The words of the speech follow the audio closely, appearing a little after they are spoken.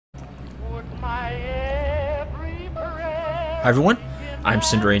Hi everyone, I'm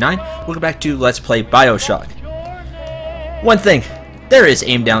Cinder89. Welcome back to Let's Play Bioshock. One thing, there is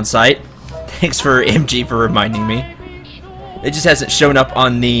aim down sight. Thanks for MG for reminding me. It just hasn't shown up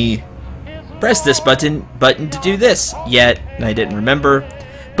on the press this button to do this yet, and I didn't remember.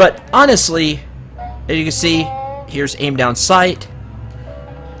 But honestly, as you can see, here's aim down sight.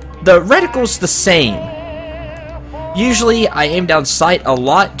 The reticle's the same. Usually I aim down sight a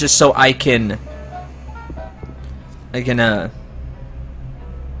lot just so I can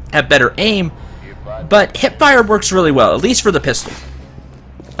have better aim, but hipfire works really well, at least for the pistol.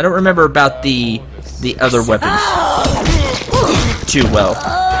 I don't remember about the other weapons too well,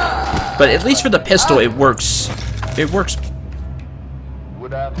 but at least for the pistol it works. It works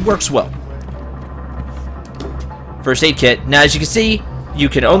well. First aid kit. Now as you can see, you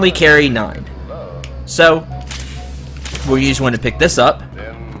can only carry 9. So we'll use one to pick this up.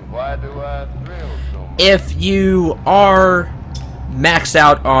 If you are maxed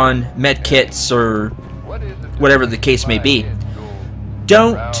out on med kits or whatever the case may be,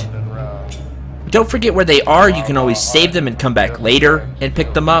 don't forget where they are. You can always save them and come back later and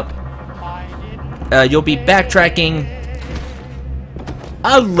pick them up. You'll be backtracking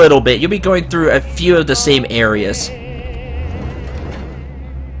a little bit. You'll be going through a few of the same areas.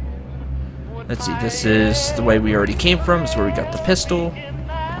 Let's see, this is the way we already came from. This is where we got the pistol.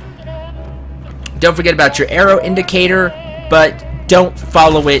 Don't forget about your arrow indicator, but don't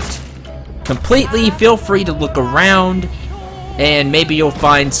follow it completely. Feel free to look around, and maybe you'll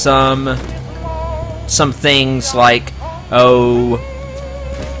find some things like, oh,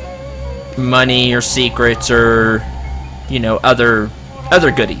 money or secrets or, you know, other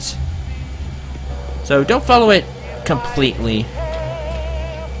goodies. So don't follow it completely.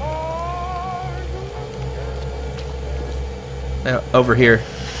 Over here.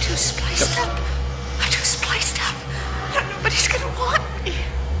 Too spliced up. I'm too spliced up. Nobody's gonna want me.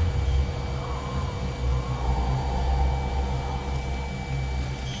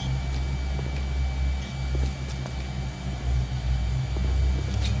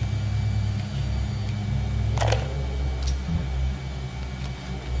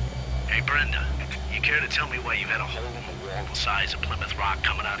 Hey Brenda, you care to tell me why you've had a hole in the wall the size of Plymouth Rock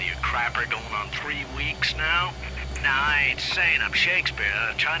coming out of your crapper going on 3 weeks now? Now, I ain't saying I'm Shakespeare.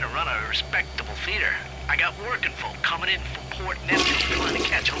 I'm trying to run a respectable theater. I got working folk coming in from Port Neptune trying to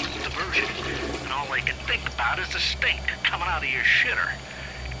catch a little diversion. And all they can think about is the stink coming out of your shitter.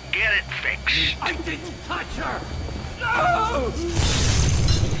 Get it fixed. I didn't touch her! No!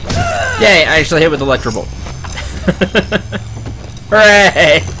 Yay, I actually hit with Electrobolt.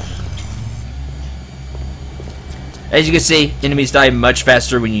 Hooray! As you can see, enemies die much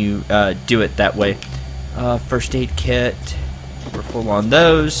faster when you do it that way. First aid kit. We're full on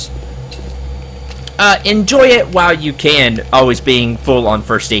those. Enjoy it while you can, always being full on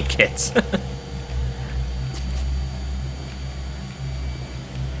first aid kits.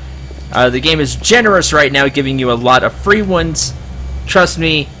 The game is generous right now, giving you a lot of free ones. Trust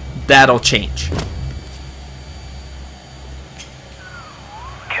me, that'll change.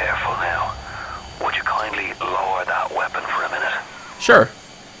 Careful now. Would you kindly lower that weapon for a minute? Sure.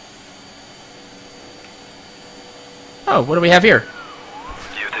 Oh, what do we have here?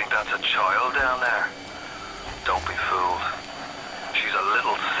 You think that's a child down there? Don't be fooled. She's a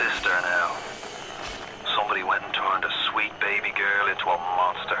little sister now. Somebody went and turned a sweet baby girl into a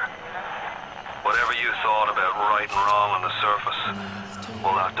monster. Whatever you thought about right and wrong on the surface,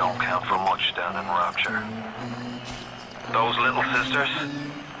 well, that don't count for much down in Rapture. Those little sisters,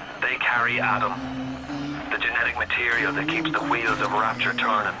 they carry Adam, the genetic material that keeps the wheels of Rapture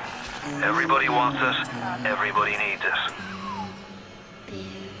turning. Everybody wants it, everybody needs it.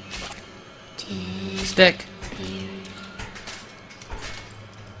 Stick.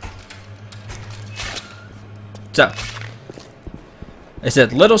 So, I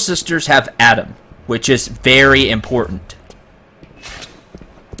said little sisters have Adam, which is very important.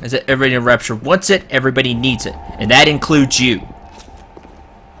 I said everybody in Rapture wants it, everybody needs it, and that includes you.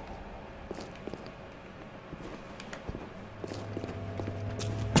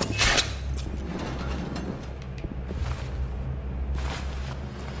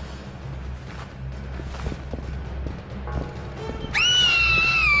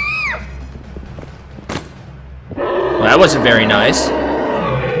 Well, that wasn't very nice.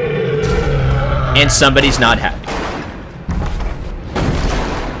 And somebody's not happy.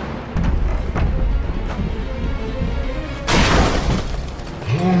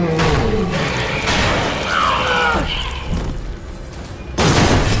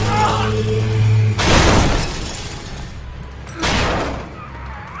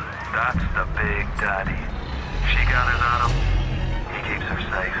 That's the big daddy. She gathers at him. He keeps her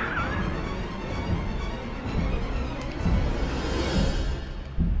safe.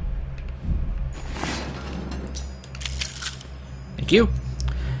 Thank you.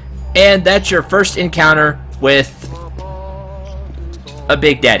 And that's your first encounter with a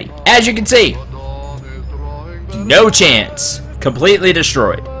Big Daddy. As you can see, no chance. Completely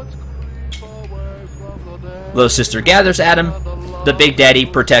destroyed. Little sister gathers at him. The Big Daddy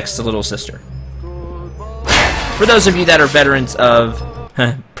protects the little sister. For those of you that are veterans of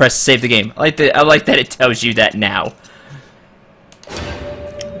press to save the game, I like that it tells you that now.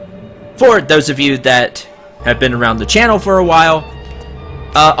 For those of you that have been around the channel for a while,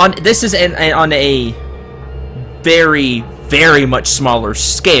 this is on a very, very much smaller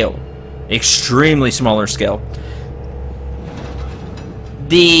scale, extremely smaller scale.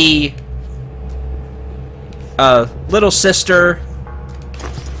 The little sister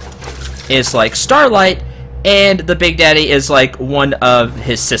is like Starlight, and the Big Daddy is like one of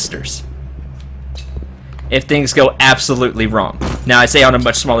his sisters. If things go absolutely wrong. Now I say on a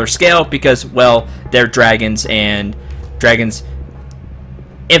much smaller scale because, well, they're dragons, and dragons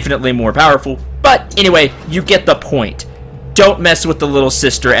infinitely more powerful. But anyway, you get the point. Don't mess with the little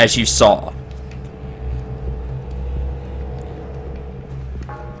sister, as you saw.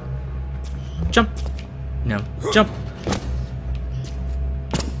 Jump. No. Jump.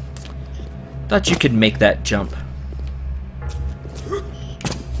 Thought you could make that jump.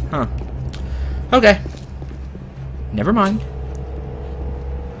 Huh. Okay. Never mind.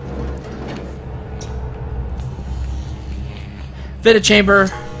 Vita chamber.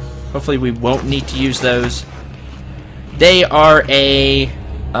 Hopefully we won't need to use those. They are a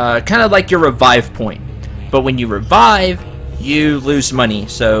kind of like your revive point. But when you revive, you lose money.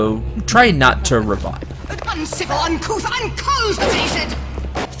 So try not to revive. Uncivil, uncouth, uncultivated!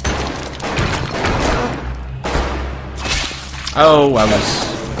 Oh, I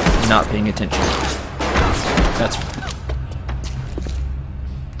was not paying attention. That's fine.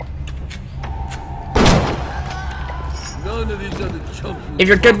 If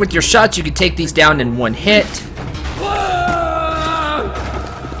you're good with your shots, you can take these down in one hit.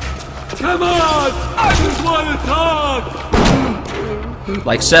 Come on! I just want to talk!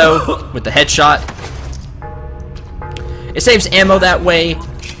 Like so, with the headshot. It saves ammo that way.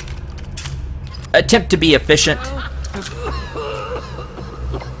 Attempt to be efficient.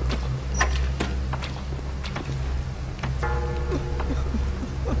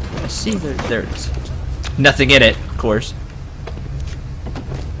 I see there it is. Nothing in it, of course.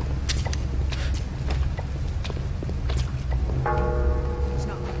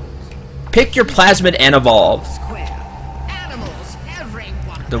 Pick your plasmid and evolve.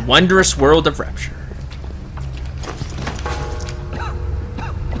 The wondrous world of Rapture.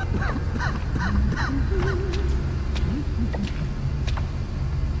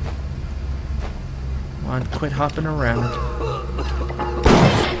 Come on, quit hopping around.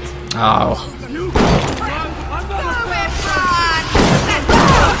 Oh.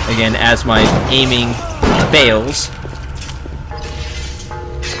 Again, as my aiming fails.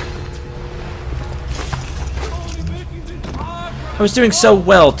 I was doing so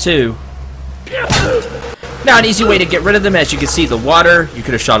well, too. Now, an easy way to get rid of them, as you can see, the water. You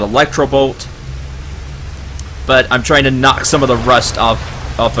could have shot Electro Bolt. But I'm trying to knock some of the rust off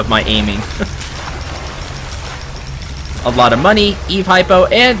of my aiming. A lot of money, Eve Hypo,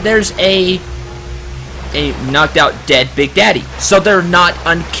 and there's a knocked out dead Big Daddy. So they're not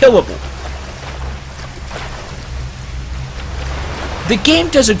unkillable. The game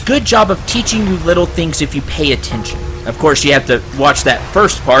does a good job of teaching you little things if you pay attention. Of course, you have to watch that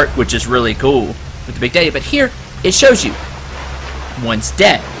first part, which is really cool with the Big Daddy, but here, it shows you. One's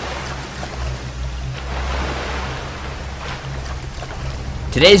dead.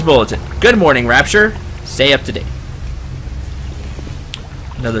 Today's bulletin. Good morning, Rapture. Stay up to date.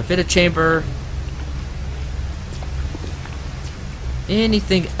 Another Vita chamber.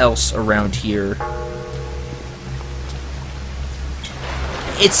 Anything else around here?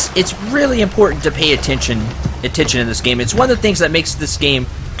 It's really important to pay attention in this game. It's one of the things that makes this game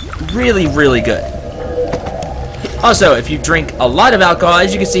really, really good. Also, if you drink a lot of alcohol,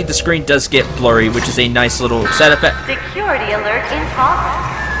 as you can see, the screen does get blurry, which is a nice little side effect. Security alert in progress.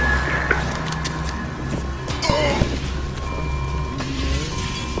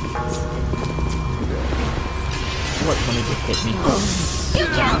 What wanted to hit me? You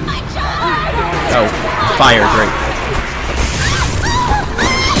killed my child! Oh, fire, great.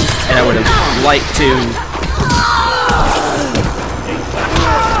 And I would have liked to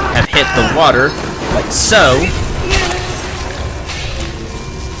have hit the water, like so.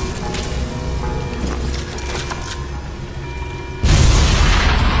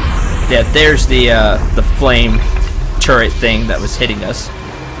 Yeah, there's the flame turret thing that was hitting us.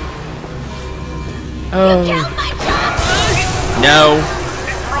 Oh. No.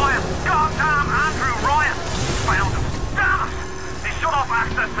 It's Ryan! Goddamn Andrew Ryan! Found him! Damn it! They shut off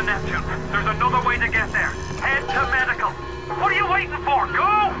access to Neptune. There's another way to get there. Head to medical. What are you waiting for?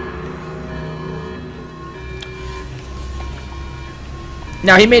 Go!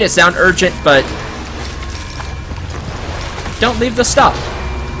 Now, he made it sound urgent, but don't leave the stop.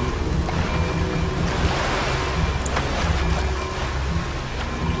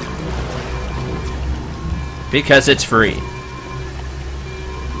 Because it's free.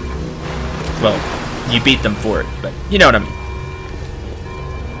 Well, you beat them for it, but you know what I mean.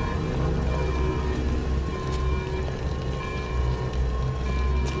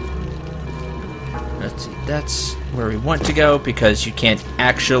 Let's see, that's where we want to go because you can't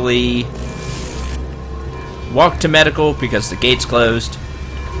actually walk to medical because the gate's closed.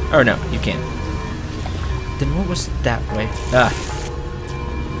 Oh no, you can't. Then what was that way? Ah.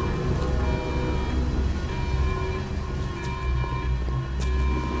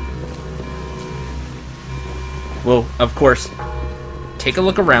 Well, of course, take a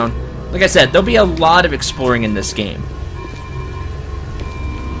look around. Like I said, there'll be a lot of exploring in this game.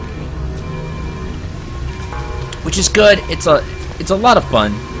 Which is good. It's a lot of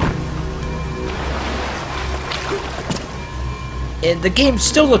fun. And the game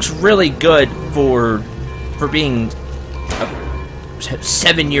still looks really good for being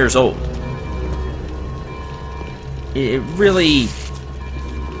 7 years old. It really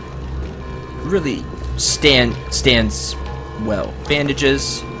stands well.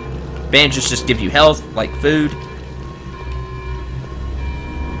 Bandages just give you health, like food.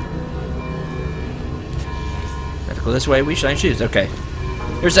 Medical this way, we shine shoes. Okay,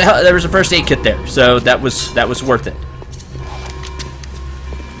 there was a first aid kit there, so that was worth it.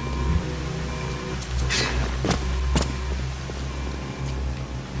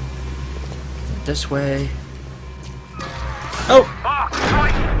 This way. Oh! Oh,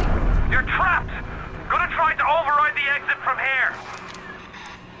 Christ! You're trapped! Gonna try to override the exit from here!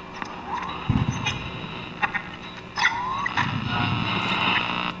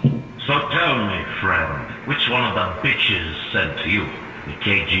 So tell me, friend, which one of the bitches sent to you? The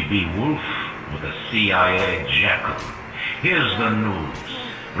KGB Wolf or the CIA Jackal? Here's the news.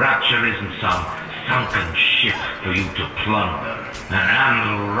 Rapture isn't some sunken ship for you to plunder. And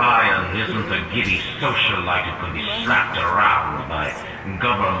Andrew Ryan isn't a giddy socialite who can be slapped around by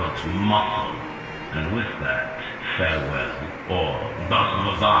government muscle. And with that, farewell, or До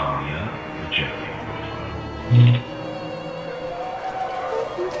свидания, whichever.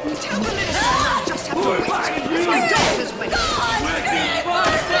 Tell the minister I just have to wait. It's my daughter's wedding.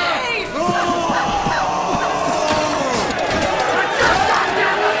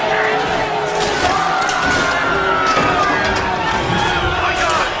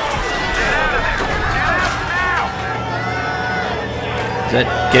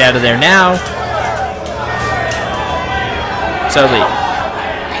 Get out of there now. So leave.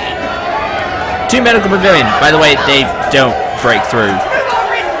 To Medical Pavilion. By the way, they don't break through.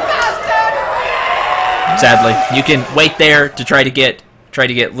 Sadly, you can wait there to try to get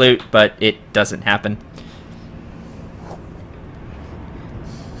loot, but it doesn't happen.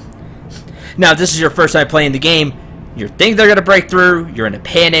 Now, if this is your first time playing the game, you think they're gonna break through. You're in a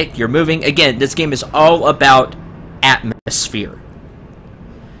panic. You're moving. Again, this game is all about atmosphere.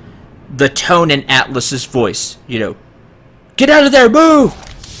 The tone in Atlas's voice, you know, get out of there, move!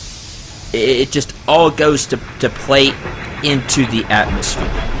 It just all goes to play into the atmosphere.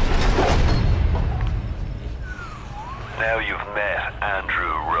 Now you've met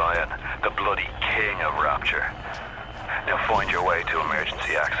Andrew Ryan, the bloody king of Rapture. Now find your way to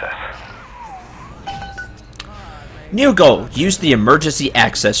emergency access. New goal, use the emergency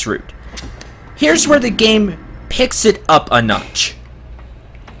access route. Here's where the game picks it up a notch.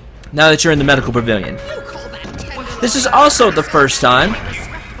 Now that you're in the Medical Pavilion. This is also the first time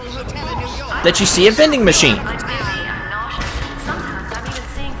that you see a vending machine.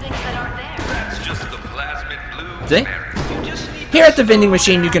 See? Here at the vending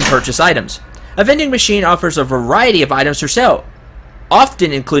machine you can purchase items. A vending machine offers a variety of items for sale,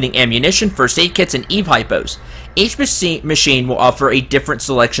 often including ammunition, first aid kits, and Eve hypos. Each machine will offer a different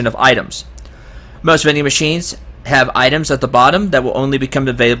selection of items. Most vending machines have items at the bottom that will only become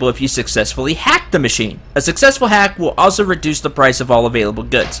available if you successfully hack the machine. A successful hack will also reduce the price of all available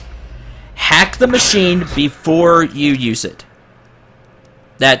goods. Hack the machine before you use it.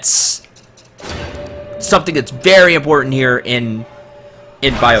 That's something that's very important here in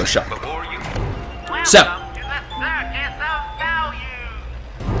Bioshock. So,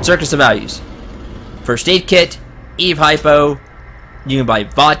 Circus of values. First aid kit, Eve hypo. You can buy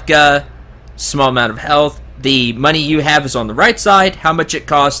vodka, small amount of health. The money you have is on the right side. How much it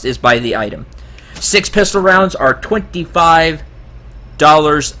costs is by the item. 6 pistol rounds are $25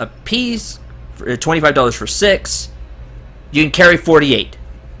 a piece. $25 for 6. You can carry 48.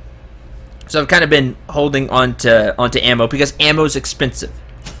 So I've kind of been holding onto ammo because ammo is expensive.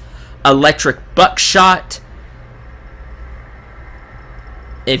 Electric buckshot.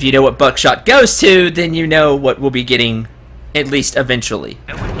 If you know what buckshot goes to, then you know what we'll be getting, at least eventually.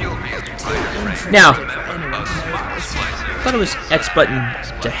 Now, I thought it was X button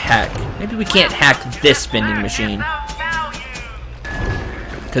to hack. Maybe we can't hack this vending machine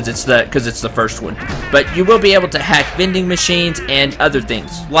because it's the first one. But you will be able to hack vending machines and other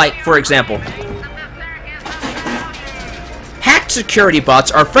things. Like, for example, hacked security bots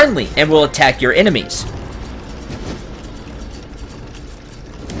are friendly and will attack your enemies.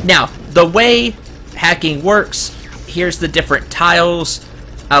 Now, the way hacking works, here's the different tiles.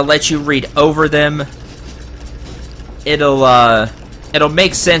 I'll let you read over them. It'll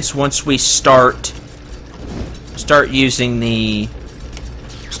make sense once we start using the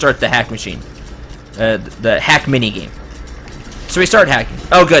hack machine, the hack mini game. So we start hacking.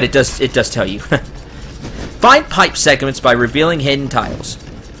 Oh, good, it does tell you. Find pipe segments by revealing hidden tiles.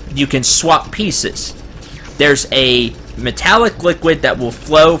 You can swap pieces. There's a metallic liquid that will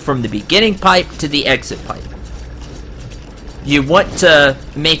flow from the beginning pipe to the exit pipe. You want to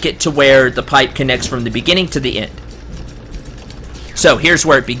make it to where the pipe connects from the beginning to the end. So here's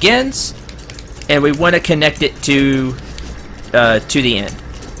where it begins, and we want to connect it to the end.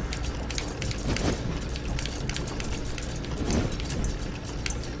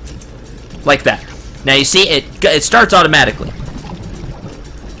 Like that. Now you see it starts automatically.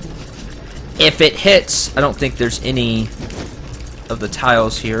 If it hits, I don't think there's any of the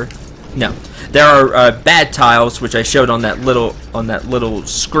tiles here. No, there are bad tiles, which I showed on that little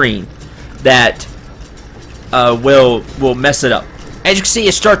screen, that will mess it up. As you can see,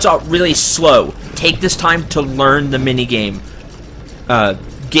 it starts out really slow. Take this time to learn the mini game.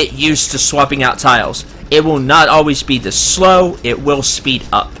 Get used to swapping out tiles. It will not always be this slow. It will speed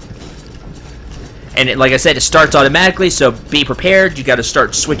up. And like I said, it starts automatically, so be prepared. You got to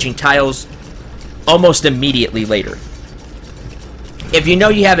start switching tiles almost immediately later. If you know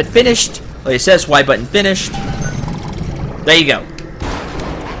you have it finished, like it says, Y button finished. There you go.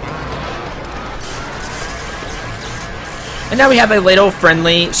 And now we have a little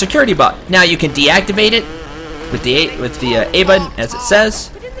friendly security bot. Now you can deactivate it with the A button, as it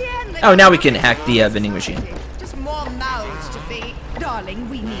says. Oh, now we can hack the vending machine. Just more mouths to feed. Darling,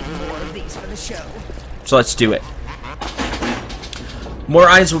 we need more of these for the show. So let's do it. More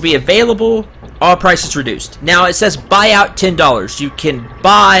items will be available. All prices reduced. Now it says buy out $10. You can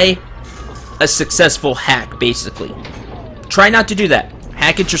buy a successful hack, basically. Try not to do that.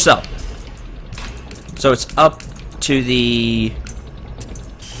 Hack it yourself. So it's up to the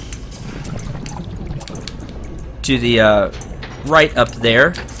right up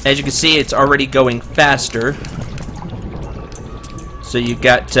there. As you can see, it's already going faster. So you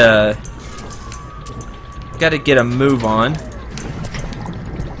got to get a move on.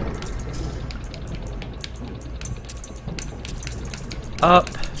 Up,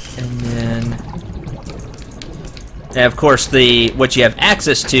 and then, and of course what you have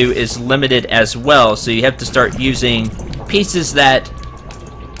access to is limited as well, so you have to start using pieces that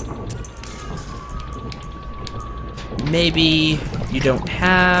maybe you don't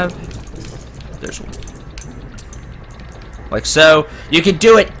have. There's one. Like so. You can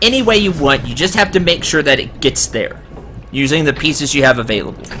do it any way you want, you just have to make sure that it gets there using the pieces you have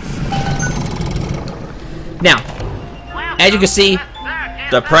available. Now, as you can see,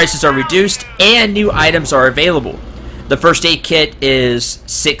 the prices are reduced and new items are available. The first aid kit is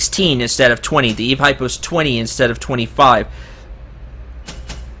 16 instead of 20. The Eve Hypo is 20 instead of 25.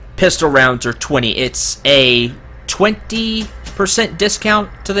 Pistol rounds are 20. It's a 20% discount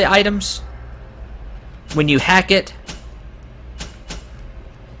to the items when you hack it.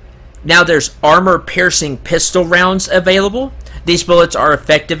 Now there's armor-piercing pistol rounds available. These bullets are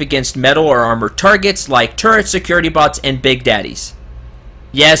effective against metal or armored targets like turrets, security bots, and Big Daddies.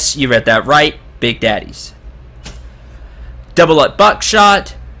 Yes, you read that right. Big Daddies. Double-up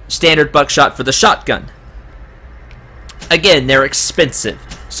buckshot. Standard buckshot for the shotgun. Again, they're expensive,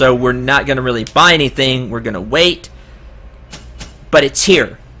 so we're not going to really buy anything. We're going to wait. But it's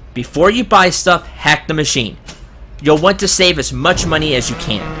here. Before you buy stuff, hack the machine. You'll want to save as much money as you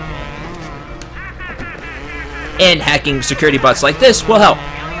can. And hacking security bots like this will help.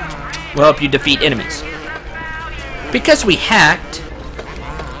 Will help you defeat enemies. Because we hacked,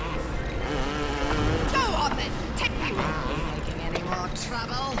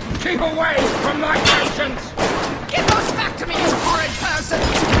 Keep away from my patients! Give those back to me, you horrid person!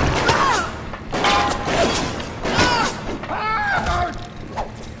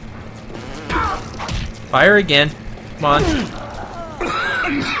 Fire again. Come on.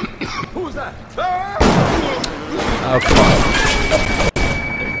 Who's that? Oh, come on.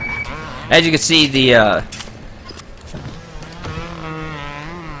 As you can see, the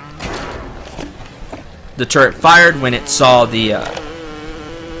turret fired when it saw the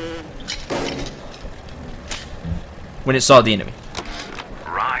enemy.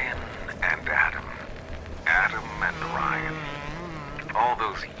 Ryan and Adam. Adam and Ryan. All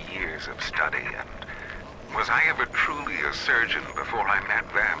those years of study, and was I ever truly a surgeon before I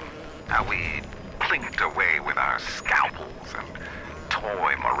met them? How we plinked away with our scalpels and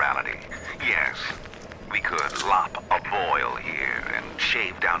toy morality. Yes, we could lop a boil here and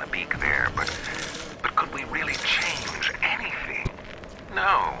shave down a beak there, but could we really change anything?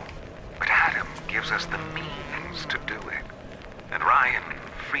 No. But Adam gives us the means to do it. And Ryan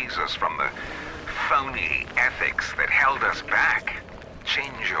frees us from the phony ethics that held us back.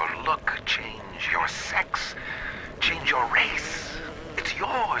 Change your look, change your sex, change your race. It's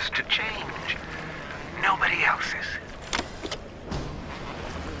yours to change. Nobody else's.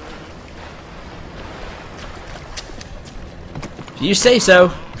 If you say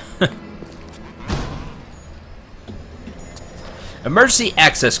so. Emergency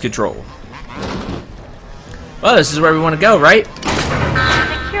access control. Well, this is where we want to go, right?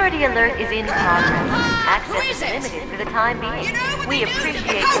 Security alert is in progress. Access is limited for the time being. We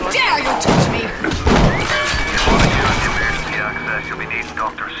appreciate How your dare you touch me! If you want to use emergency access, you'll be needing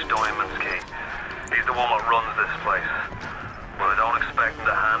Dr. Steinman's key. He's the one that runs this place. But I don't expect him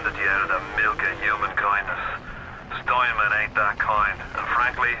to hand it to you out of the milk of human kindness. Steinman ain't that kind, and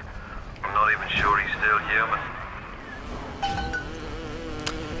frankly, I'm not even sure he's still human.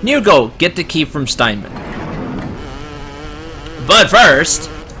 New goal, get the key from Steinman. But first,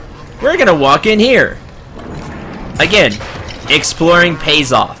 we're gonna walk in here. Again, exploring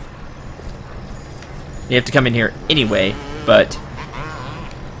pays off. You have to come in here anyway, but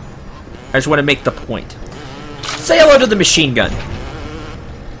I just want to make the point. Say hello to the machine gun.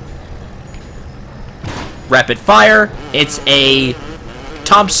 Rapid fire. It's a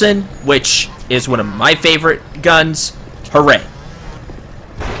Thompson, which is one of my favorite guns. Hooray.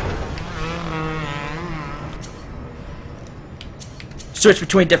 Switch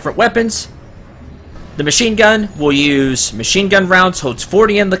between different weapons. The machine gun will use machine gun rounds, holds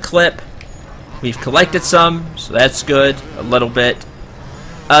 40 in the clip. We've collected some, so that's good, a little bit.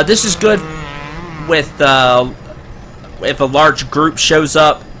 This is good with if a large group shows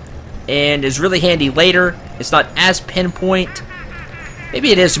up, and is really handy later. It's not as pinpoint.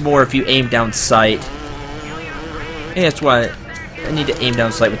 Maybe it is more if you aim down sight. Yeah, that's why I need to aim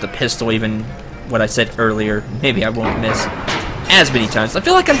down sight with the pistol, even what I said earlier. Maybe I won't miss as many times. I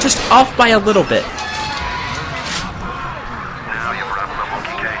feel like I'm just off by a little bit. Now you've rattled the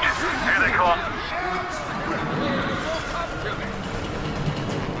monkey cage. Here they come.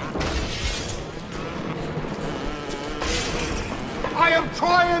 I am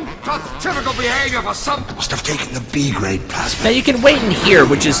trying. That's typical behavior for some. Must have taken the B-grade plasma. Now you can wait in here,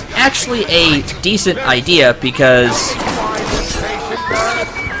 which is actually a decent idea because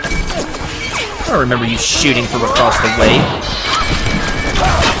I don't remember you shooting from across the way.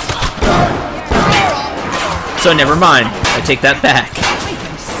 So never mind. I take that back.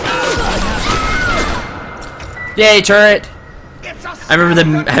 Yay, turret! I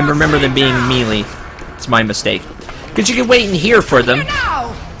remember them being melee. It's my mistake. Because you can wait in here for them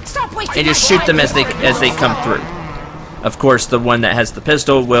and just shoot them as they come through. Of course, the one that has the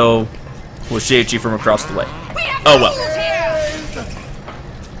pistol will shoot you from across the way. Oh well.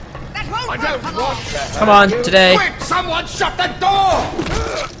 I don't want to. Come on, today. Quick, someone shut the door!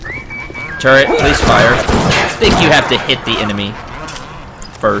 Turret, please fire. I think you have to hit the enemy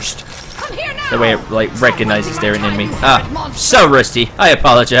first. That way it like recognizes they're an enemy. Ah, so rusty. I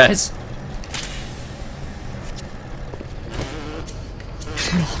apologize.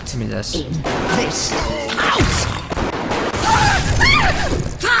 Give me this. This house!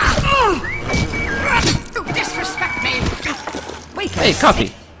 You disrespect me! Wait, Hey,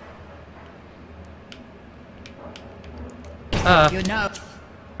 coffee. you know.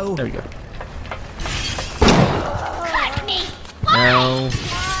 There we go. Cut me! No.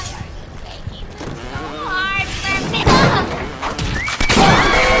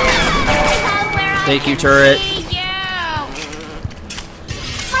 Thank you, turret.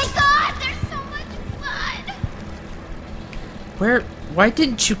 My God, there's so much blood! Why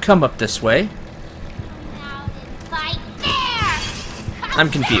didn't you come up this way? Now then, fight there! I'm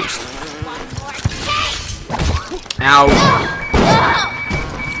confused. Ow.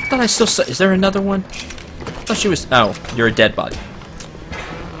 I thought I still saw... Is there another one? I thought she was... Oh, you're a dead body.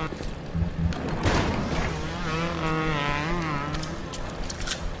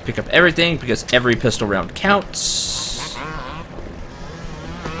 Pick up everything because every pistol round counts.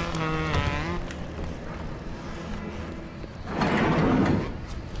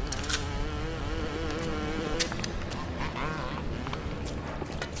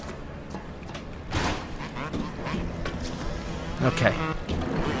 Okay.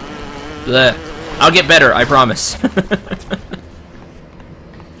 Blech. I'll get better, I promise.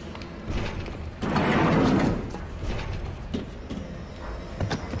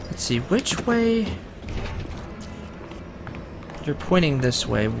 Let's see, which way? You're pointing this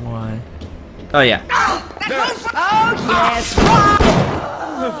way, why? Oh, yeah.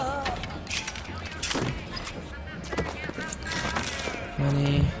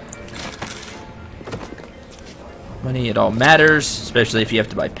 Money. Money, it all matters, especially if you have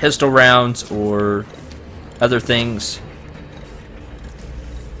to buy pistol rounds or other things.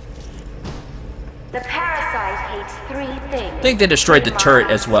 The parasite hates 3 things. I think they destroyed the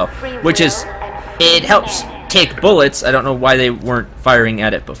turret as well, which is, it helps take bullets. I don't know why they weren't firing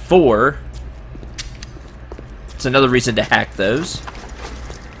at it before. It's another reason to hack those.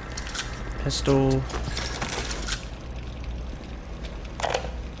 Pistol.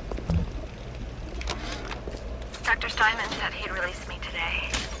 Dr. Steinman said he'd release me today.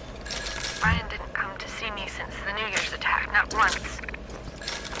 Brian didn't come to see me since the New Year's attack, not once.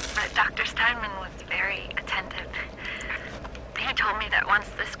 But Dr. Steinman was very attentive. He told me that once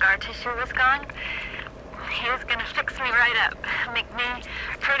the scar tissue was gone, he was gonna fix me right up, make me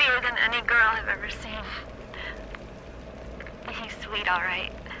prettier than any girl I've ever seen. He's sweet, all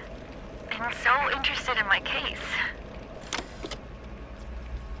right. And so interested in my case.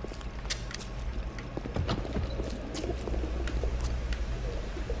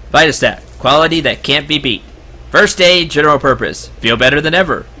 Vitastat, quality that can't be beat. First aid, general purpose. Feel better than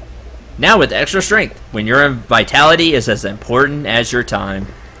ever. Now with extra strength, when your vitality is as important as your time.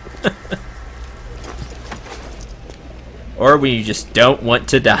 Or when you just don't want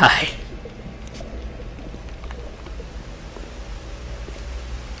to die.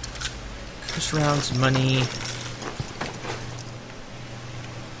 Just rounds, money.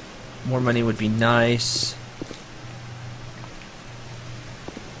 More money would be nice.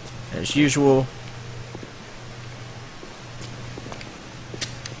 As usual.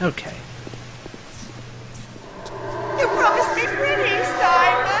 Okay. You promised me pretty,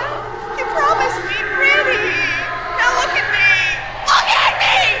 Steinman. You promised me pretty. Now look at me. Look at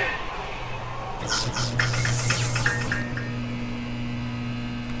me.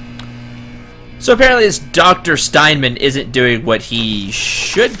 So apparently this Dr. Steinman isn't doing what he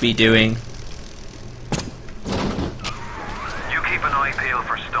should be doing. You keep an eye peeled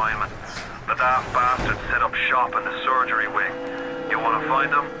for Steinman. The daft bastard set up shop in the surgery wing. You want to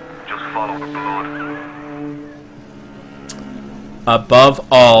find him? Just follow the blood. Above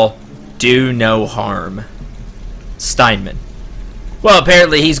all, do no harm. Steinman. Well,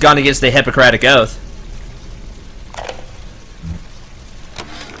 apparently he's gone against the Hippocratic Oath.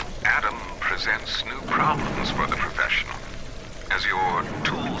 Adam presents new problems for the professional. As your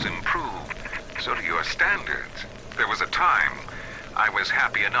tools improve, so do your standards. There was a time I was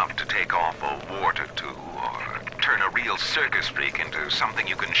happy enough to take off a wart or two, or turn a real circus freak into something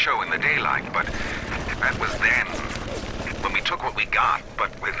you can show in the daylight, but that was then, when we took what we got.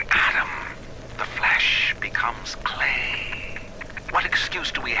 But with Adam, the flesh becomes clay. What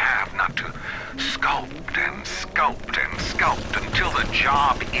excuse do we have not to sculpt and sculpt and sculpt until the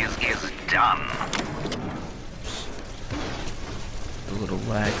job is done? A little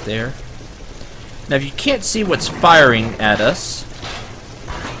lag there. Now if you can't see what's firing at us,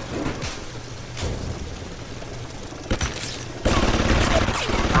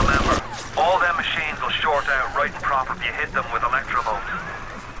 Remember, all them machines will short out right and proper if you hit them with electrovolt.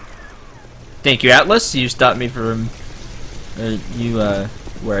 thank you, Atlas. You stopped me from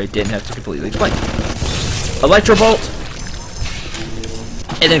where I didn't have to completely explain. Electrobolt,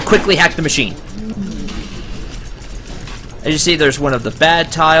 and then quickly hack the machine. As you see, there's one of the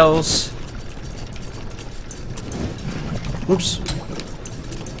bad tiles. Whoops.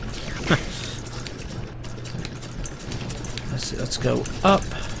 Let's go up.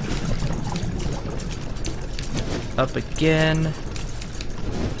 Up again.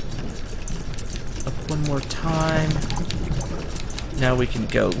 Up one more time. Now we can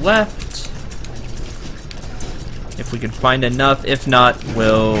go left. If we can find enough. If not,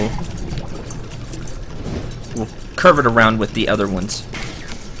 we'll curve it around with the other ones.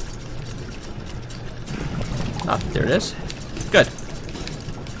 Ah, there it is. Good.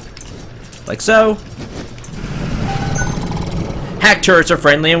 Like so. Hack turrets are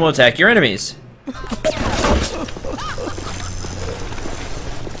friendly and will attack your enemies.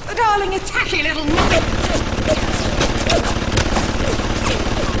 Darling, attacky little muppet!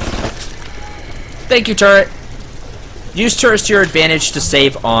 Thank you, turret. Use turrets to your advantage to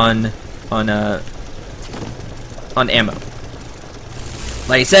save on ammo.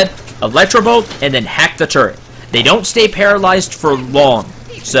 Like I said, electrobolt and then hack the turret. They don't stay paralyzed for long,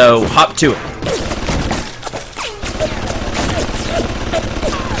 so hop to it.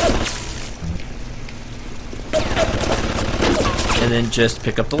 And then just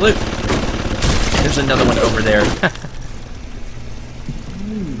pick up the loot. There's another one over there.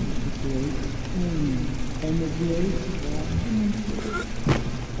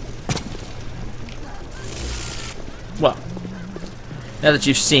 Well, now that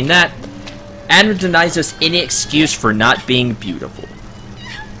you've seen that, Adam denies us any excuse for not being beautiful.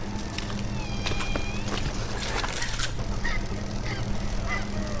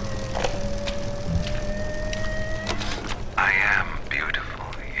 I am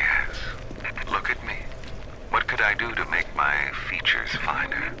beautiful, yes. Look at me. What could I do to make my features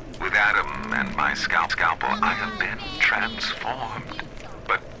finer? With Adam and my scalpel, I have been transformed.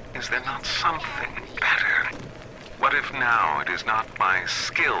 But is there not something better? What if now it is not my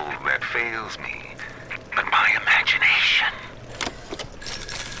skill that fails me, but my imagination?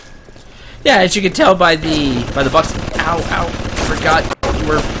 Yeah, as you can tell by the box. Ow, ow! Forgot you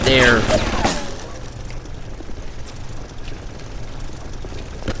were there.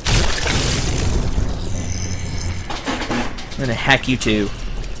 I'm gonna hack you too.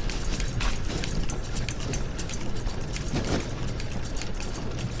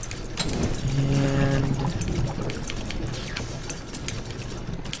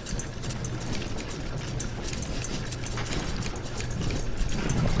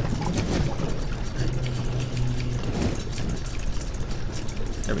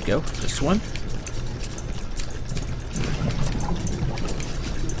 There we go. This one.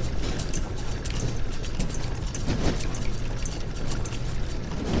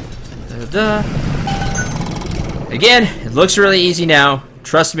 Da-da. Again, it looks really easy now.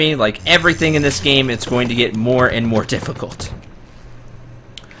 Trust me, like everything in this game, it's going to get more and more difficult.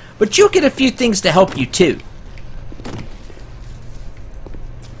 But you'll get a few things to help you too.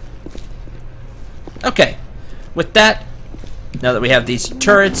 Okay. With that, now that we have these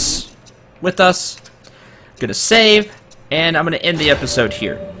turrets with us, I'm going to save, and I'm going to end the episode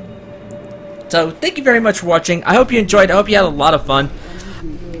here. So, thank you very much for watching. I hope you enjoyed. I hope you had a lot of fun.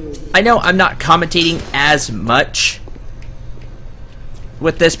 I know I'm not commentating as much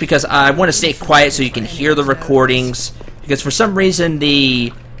with this because I want to stay quiet so you can hear the recordings. Because for some reason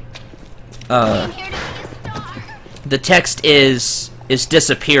the text is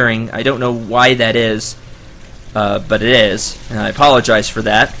disappearing. I don't know why that is. But it is, and I apologize for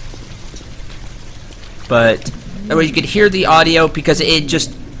that. But that way you can hear the audio because it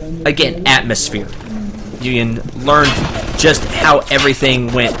just, again, atmosphere. You can learn just how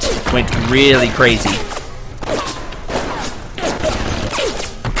everything went really crazy.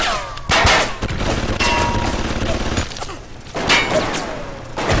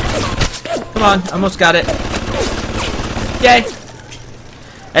 Come on, almost got it. Yay!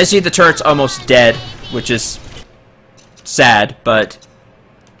 As you see, the turret's almost dead, which is sad, but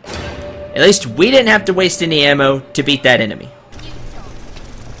at least we didn't have to waste any ammo to beat that enemy.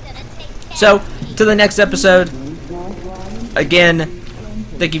 So, to the next episode. Again,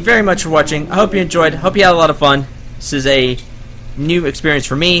 thank you very much for watching. I hope you enjoyed. Hope you had a lot of fun. This is a new experience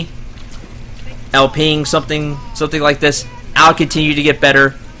for me. LPing something like this. I'll continue to get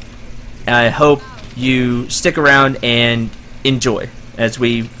better. I hope you stick around and enjoy as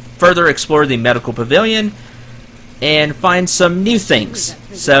we further explore the Medical Pavilion and find some new things.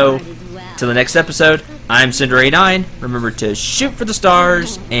 So, till the next episode, I'm Cinder89. Remember to shoot for the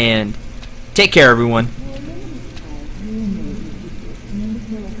stars and take care, everyone.